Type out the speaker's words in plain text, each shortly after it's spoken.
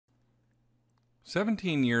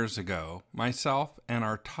17 years ago, myself and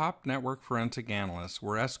our top network forensic analysts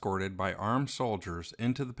were escorted by armed soldiers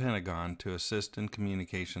into the Pentagon to assist in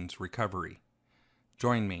communications recovery.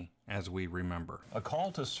 Join me as we remember. A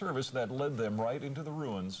call to service that led them right into the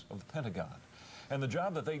ruins of the Pentagon. And the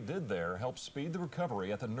job that they did there helped speed the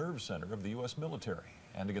recovery at the nerve center of the U.S. military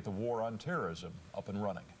and to get the war on terrorism up and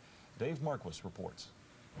running. Dave Marquis reports.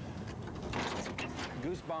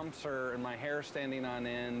 Goosebumps are in my hair standing on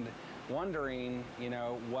end, wondering,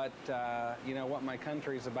 what my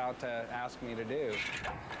country's about to ask me to do.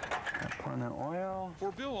 Pouring that oil.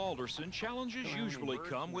 For Bill Alderson, challenges usually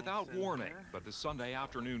come without warning, but the Sunday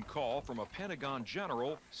afternoon call from a Pentagon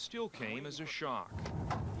general still came as a shock.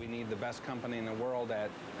 We need the best company in the world at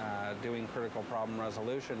doing critical problem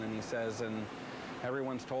resolution, and he says, and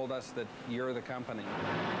everyone's told us that you're the company.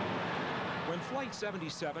 When Flight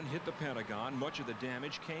 77 hit the Pentagon, much of the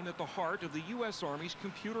damage came at the heart of the U.S. Army's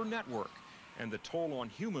computer network, and the toll on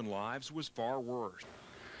human lives was far worse.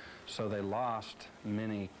 So they lost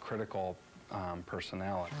many critical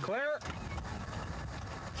personnel. Clear!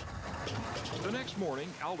 The next morning,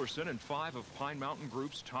 Alderson and 5 of Pine Mountain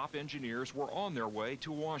Group's top engineers were on their way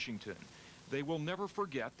to Washington. They will never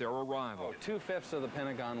forget their arrival. 2/5 of the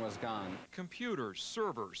Pentagon was gone. Computers,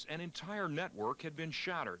 servers, an entire network had been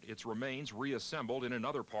shattered, its remains reassembled in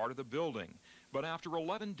another part of the building. But after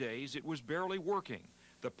 11 days, it was barely working.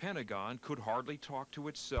 The Pentagon could hardly talk to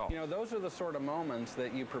itself. Those are the sort of moments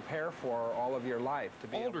that you prepare for all of your life.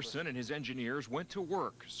 Alderson and his engineers went to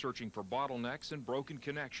work, searching for bottlenecks and broken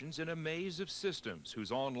connections in a maze of systems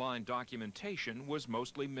whose online documentation was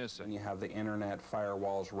mostly missing. You have the internet,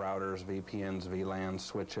 firewalls, routers, VPNs, VLANs,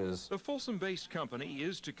 switches. The Folsom-based company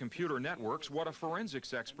is to computer networks what a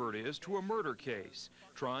forensics expert is to a murder case,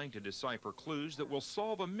 trying to decipher clues that will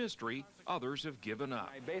solve a mystery others have given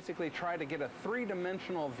up. I basically try to get a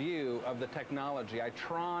three-dimensional view of the technology. I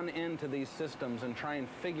tron into these systems and try and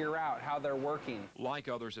figure out how they're working. Like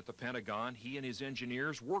others at the Pentagon, he and his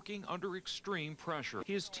engineers working under extreme pressure.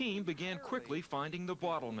 His team began quickly finding the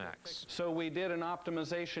bottlenecks. So we did an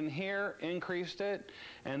optimization here, increased it,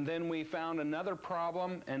 and then we found another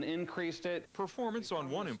problem and increased it. Performance on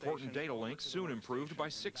one important data link soon improved by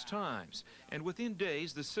 6 times, and within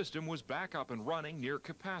days the system was back up and running near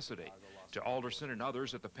capacity. To Alderson and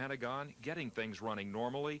others at the Pentagon, getting things running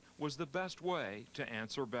normally was the best way to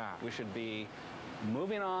answer back. We should be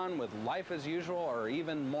moving on with life as usual, or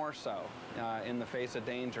even more so, in the face of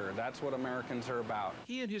danger. That's what Americans are about.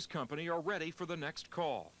 He and his company are ready for the next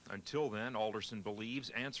call. Until then, Alderson believes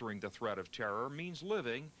answering the threat of terror means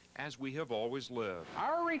living as we have always lived.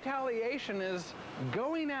 Our retaliation is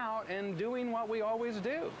going out and doing what we always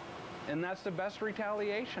do. And that's the best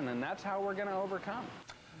retaliation, and that's how we're going to overcome.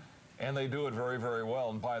 And they do it very, very well.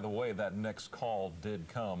 And by the way, that next call did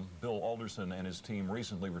come. Bill Alderson and his team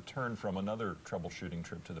recently returned from another troubleshooting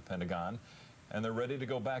trip to the Pentagon, and they're ready to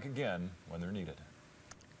go back again when they're needed.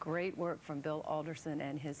 Great work from Bill Alderson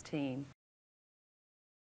and his team.